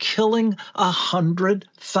 They're killing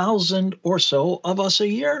 100,000 or so of us a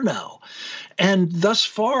year now. And thus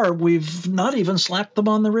far, we've not even slapped them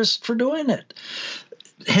on the wrist for doing it.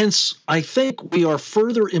 Hence, I think we are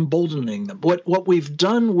further emboldening them. What we've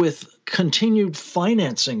done with continued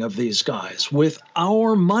financing of these guys, with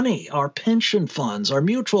our money, our pension funds, our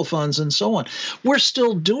mutual funds, and so on, we're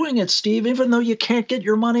still doing it, Steve, even though you can't get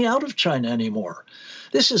your money out of China anymore.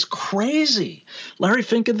 This is crazy. Larry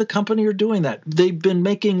Fink and the company are doing that. They've been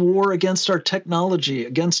making war against our technology,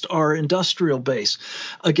 against our industrial base,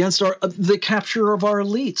 against the capture of our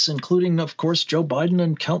elites, including, of course, Joe Biden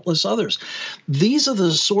and countless others. These are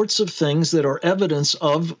the sorts of things that are evidence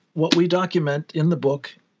of what we document in the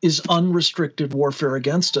book is unrestricted warfare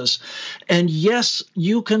against us. And yes,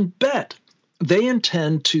 you can bet they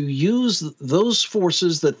intend to use those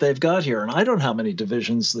forces that they've got here, and I don't know how many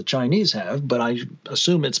divisions the Chinese have, but I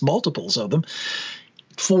assume it's multiples of them,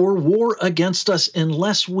 for war against us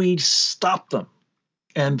unless we stop them.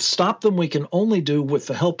 And stop them we can only do with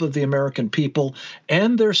the help of the American people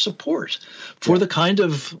and their support for the kind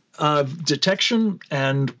of detection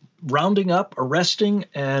and rounding up, arresting,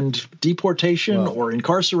 and deportation or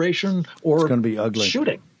incarceration or it's going to be ugly.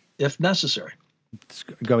 Shooting, if necessary. It's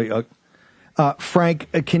going to be ugly. Frank,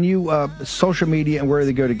 can you, social media and where do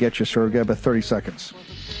they go to get you, sir? We've got about 30 seconds.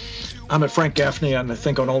 I'm at Frank Gaffney, and I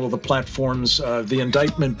think on all of the platforms.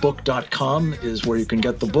 TheIndictmentBook.com is where you can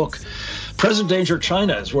get the book. Present Danger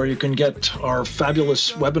China is where you can get our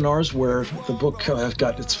fabulous webinars where the book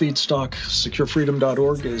got its feedstock.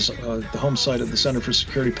 SecureFreedom.org is the home site of the Center for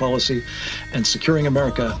Security Policy. And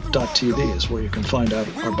SecuringAmerica.tv is where you can find out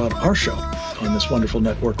about our show on this wonderful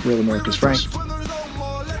network, Real America's First.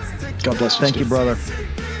 God bless you, Thank you, brother.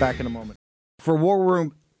 Back in a moment. For War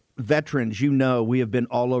Room veterans, you know we have been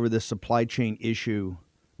all over this supply chain issue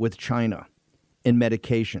with China in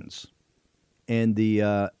medications and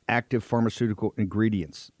the active pharmaceutical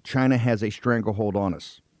ingredients. China has a stranglehold on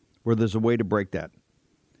us where there's a way to break that.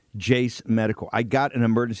 Jace Medical. I got an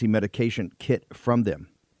emergency medication kit from them.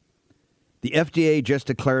 The FDA just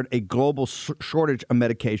declared a global shortage of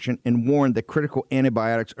medication and warned that critical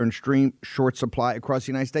antibiotics are in extreme short supply across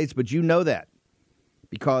the United States. But you know that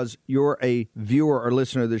because you're a viewer or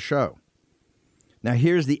listener of the show. Now,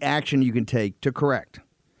 here's the action you can take to correct.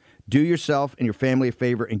 Do yourself and your family a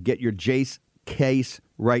favor and get your Jace case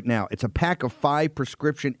right now. It's a pack of 5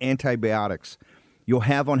 prescription antibiotics you'll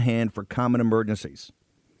have on hand for common emergencies.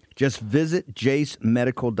 Just visit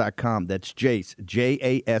jacemedical.com. That's Jace,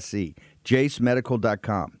 J-A-S-E,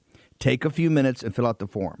 jacemedical.com. Take a few minutes and fill out the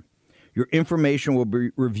form. Your information will be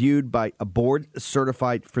reviewed by a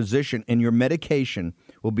board-certified physician, and your medication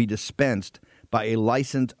will be dispensed by a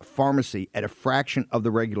licensed pharmacy at a fraction of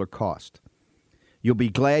the regular cost. You'll be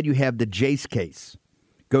glad you have the Jase case.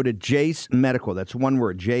 Go to Jase Medical, that's one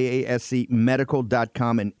word, Jase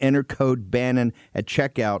medical.com, and enter code Bannon at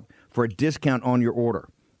checkout for a discount on your order.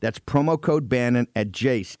 That's promo code Bannon at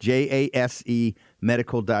Jase, Jase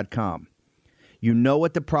medical.com. You know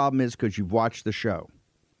what the problem is because you've watched the show.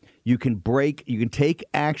 You can take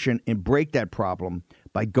action and break that problem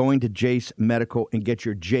by going to Jase Medical and get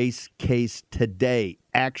your Jase case today.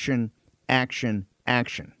 Action, action,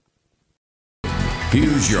 action.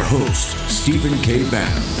 Here's your host, Stephen K.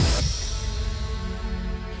 Bannon.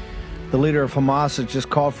 The leader of Hamas has just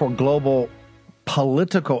called for global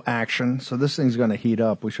political action. So this thing's going to heat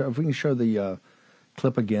up. If we can show the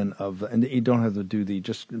clip again and you don't have to do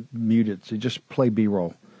just mute it. So just play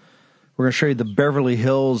B-roll. We're going to show you the Beverly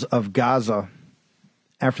Hills of Gaza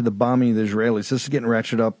after the bombing of the Israelis. This is getting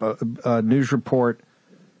ratcheted up. A news report.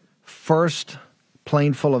 First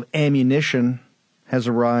plane full of ammunition has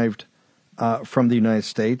arrived from the United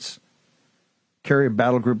States. Carrier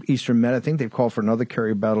battle group Eastern Med. I think they've called for another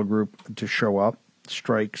carrier battle group to show up.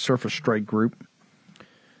 Surface strike group.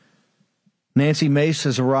 Nancy Mace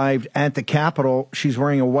has arrived at the Capitol. She's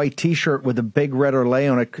wearing a white T-shirt with a big red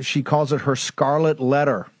Orlay on it. She calls it her scarlet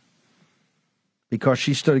letter because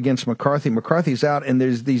she stood against McCarthy. McCarthy's out, and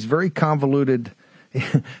there's a very convoluted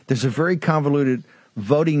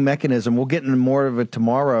voting mechanism. We'll get into more of it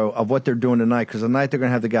tomorrow of what they're doing tonight, because tonight they're going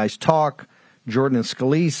to have the guys talk, Jordan and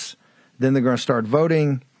Scalise. Then they're going to start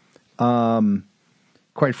voting.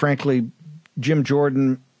 Quite frankly, Jim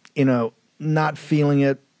Jordan, not feeling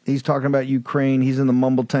it. He's talking about Ukraine. He's in the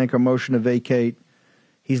mumble tanker motion to vacate.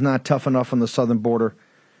 He's not tough enough on the southern border.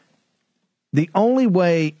 The only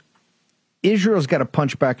way Israel's got to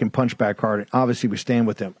punch back and punch back hard. Obviously, we stand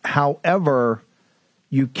with them. However,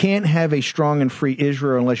 you can't have a strong and free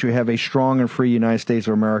Israel unless you have a strong and free United States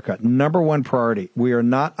of America. Number one priority. We are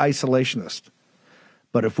not isolationist.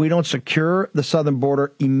 But if we don't secure the southern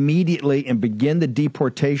border immediately and begin the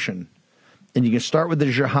deportation, and you can start with the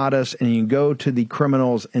jihadists and you can go to the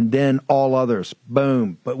criminals and then all others,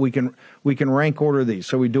 boom. But we can rank order these,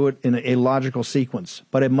 so we do it in a logical sequence.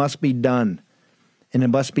 But it must be done, and it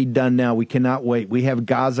must be done now. We cannot wait. We have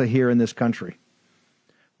Gaza here in this country.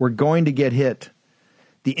 We're going to get hit.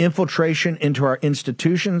 The infiltration into our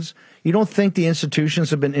institutions. You don't think the institutions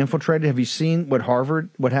have been infiltrated? Have you seen what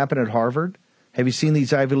happened at Harvard? Have you seen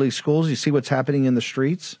these Ivy League schools? You see what's happening in the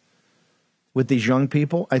streets with these young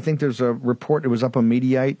people? I think there's a report that was up on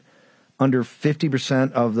Mediaite. Under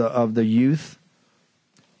 50% of the youth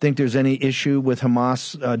think there's any issue with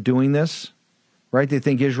Hamas doing this, right? They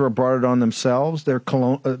think Israel brought it on themselves. They're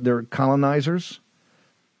colonizers.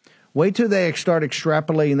 Wait till they start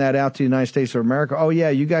extrapolating that out to the United States of America. Oh, yeah,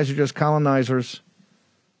 you guys are just colonizers.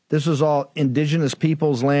 This was all indigenous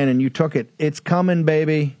people's land, and you took it. It's coming,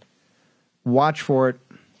 baby. Watch for it.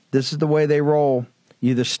 This is the way they roll.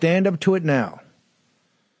 You either stand up to it now,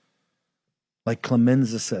 like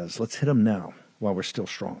Clemenza says, let's hit them now while we're still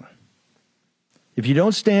strong. If you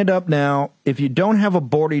don't stand up now, if you don't have a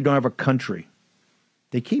border, you don't have a country.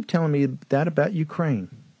 They keep telling me that about Ukraine.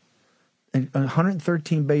 A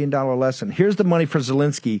 $113 billion lesson. Here's the money for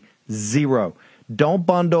Zelensky, zero. Don't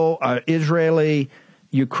bundle Israeli,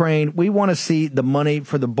 Ukraine. We want to see the money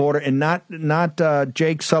for the border, and not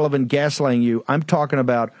Jake Sullivan gaslighting you. I'm talking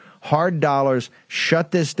about hard dollars.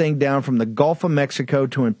 Shut this thing down from the Gulf of Mexico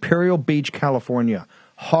to Imperial Beach, California.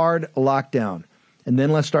 Hard lockdown. And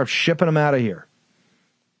then let's start shipping them out of here.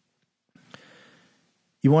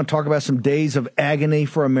 You want to talk about some days of agony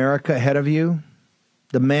for America ahead of you?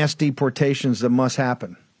 The mass deportations that must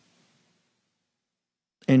happen.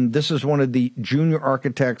 And this is one of the junior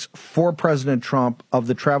architects for President Trump of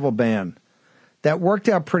the travel ban. That worked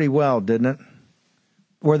out pretty well, didn't it?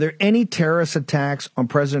 Were there any terrorist attacks on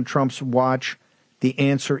President Trump's watch? The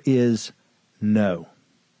answer is no.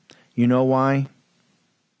 You know why?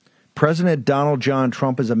 President Donald John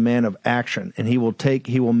Trump is a man of action, and he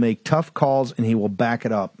will make tough calls, and he will back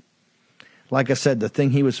it up. Like I said, the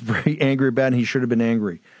thing he was very angry about, and he should have been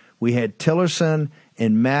angry. We had Tillerson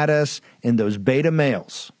and Mattis and those beta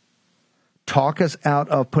males talk us out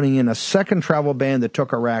of putting in a second travel ban that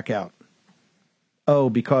took Iraq out. Oh,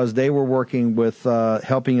 because they were working with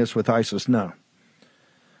helping us with ISIS. No.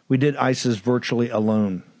 We did ISIS virtually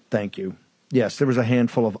alone. Thank you. Yes, there was a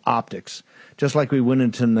handful of optics. Just like we went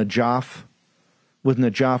into Najaf. With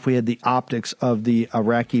Najaf, we had the optics of the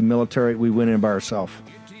Iraqi military. We went in by ourselves.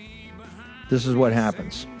 This is what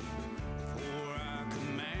happens.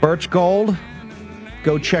 Birch Gold,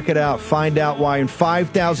 go check it out. Find out why in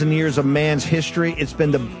 5,000 years of man's history, it's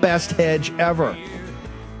been the best hedge ever.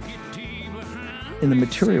 in the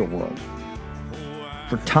material world.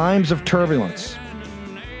 For times of turbulence,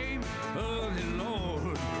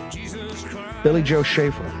 Billy Joe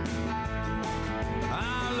Schaefer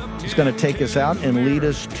is going to take us out and lead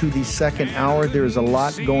us to the second hour. There is a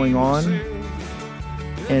lot going on,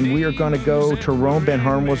 and we are going to go to Rome. Ben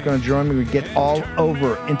Harmon is going to join me. We get all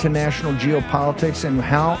over international geopolitics and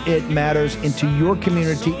how it matters into your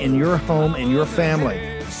community, in your home, and your family.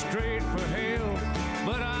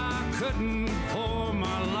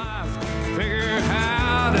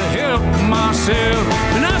 Myself,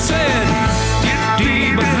 and I said, get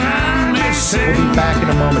deep behind me. We'll be back in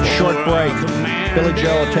a moment. Short break. Billy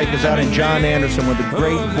Joe will take us out, and John Anderson, one of the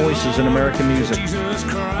great voices in American music.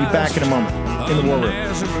 Be back in a moment in the War Room.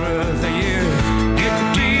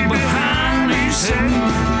 Get deep behind me, Satan,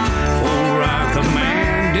 for I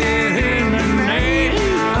commanded in the name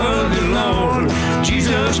of the Lord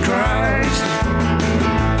Jesus Christ.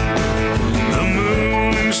 The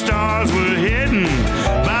moon and stars were hidden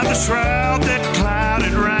by the shroud that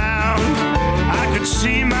clouded round. I could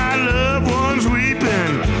see my loved ones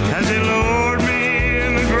weeping as they lowered me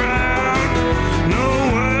in the ground.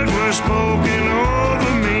 No word was spoken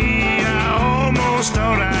over me. I almost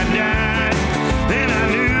thought I died. Then I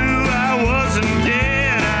knew I wasn't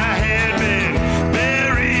dead. I had been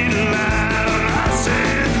buried alive. I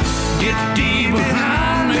said, get deep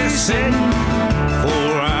behind me, Satan,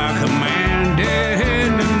 for I commanded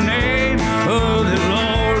in the name of the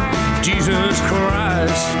Lord Jesus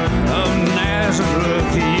Christ of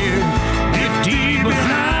Nazareth. Get deep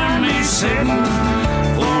behind me, Satan,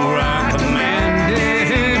 for I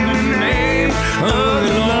commanded in the name of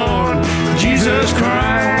the Lord Jesus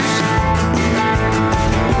Christ.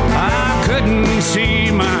 I couldn't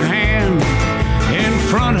see my hand in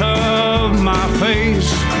front of my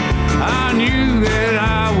face. I knew that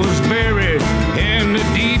I was buried in the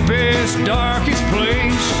deepest, darkest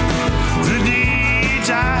place. The deeds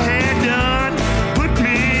I had done put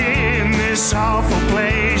me in this awful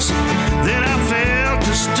place. Then I felt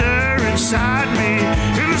a stir inside me,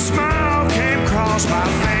 and a smile came across my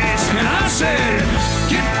face. And I said,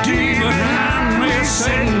 get deep behind me,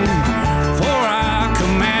 Satan, for I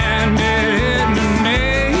commanded in the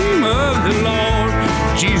name of the Lord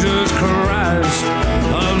Jesus Christ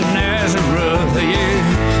of Nazareth.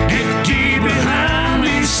 Yeah, get deep behind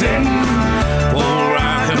me, Satan, for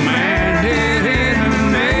I commanded in the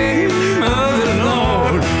name of the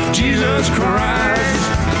Lord Jesus Christ.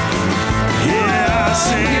 Yeah, I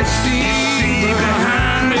say it's deep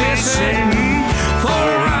behind me, Satan, for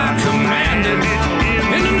I commanded it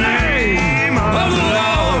in the name of the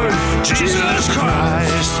Lord Jesus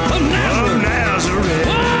Christ of Nazareth.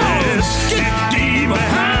 Oh, get deep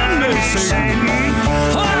behind me, Satan,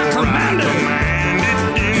 for I commanded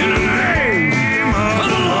in the name of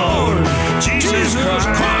the Lord Jesus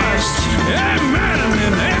Christ. Amen and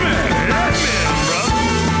amen. Amen, brother.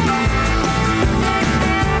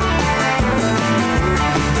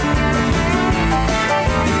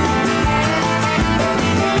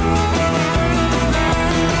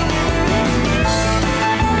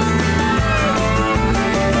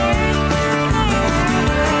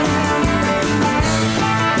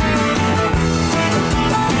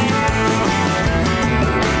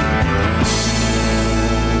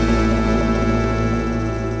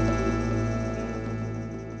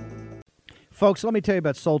 Folks, let me tell you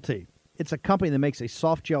about Solti. It's a company that makes a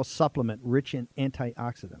soft gel supplement rich in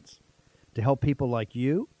antioxidants to help people like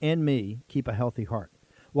you and me keep a healthy heart.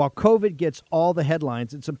 While COVID gets all the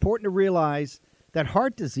headlines, it's important to realize that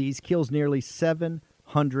heart disease kills nearly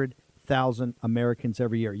 700,000 Americans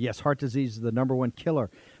every year. Yes, heart disease is the number one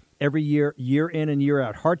killer every year, year in and year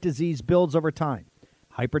out. Heart disease builds over time.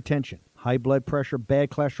 Hypertension, high blood pressure,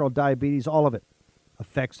 bad cholesterol, diabetes, all of it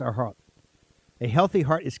affects our heart. A healthy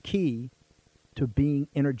heart is key to being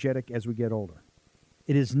energetic as we get older.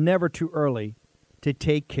 It is never too early to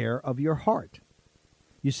take care of your heart.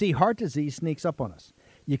 You see, heart disease sneaks up on us.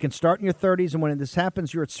 You can start in your 30s, and when this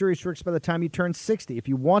happens, you're at serious risk by the time you turn 60. If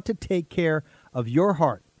you want to take care of your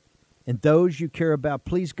heart and those you care about,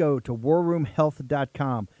 please go to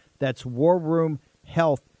warroomhealth.com. That's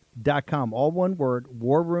warroomhealth.com. All one word,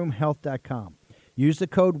 warroomhealth.com. Use the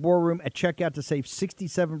code WARROOM at checkout to save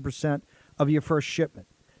 67% of your first shipment.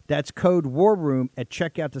 That's code WARROOM at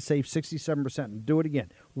checkout to save 67%. And do it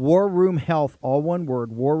again. War Room Health, all one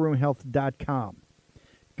word, warroomhealth.com.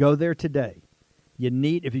 Go there today.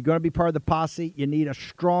 If you're going to be part of the posse, you need a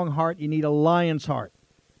strong heart. You need a lion's heart.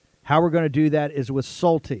 How we're going to do that is with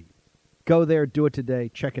Solti. Go there, do it today.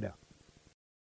 Check it out.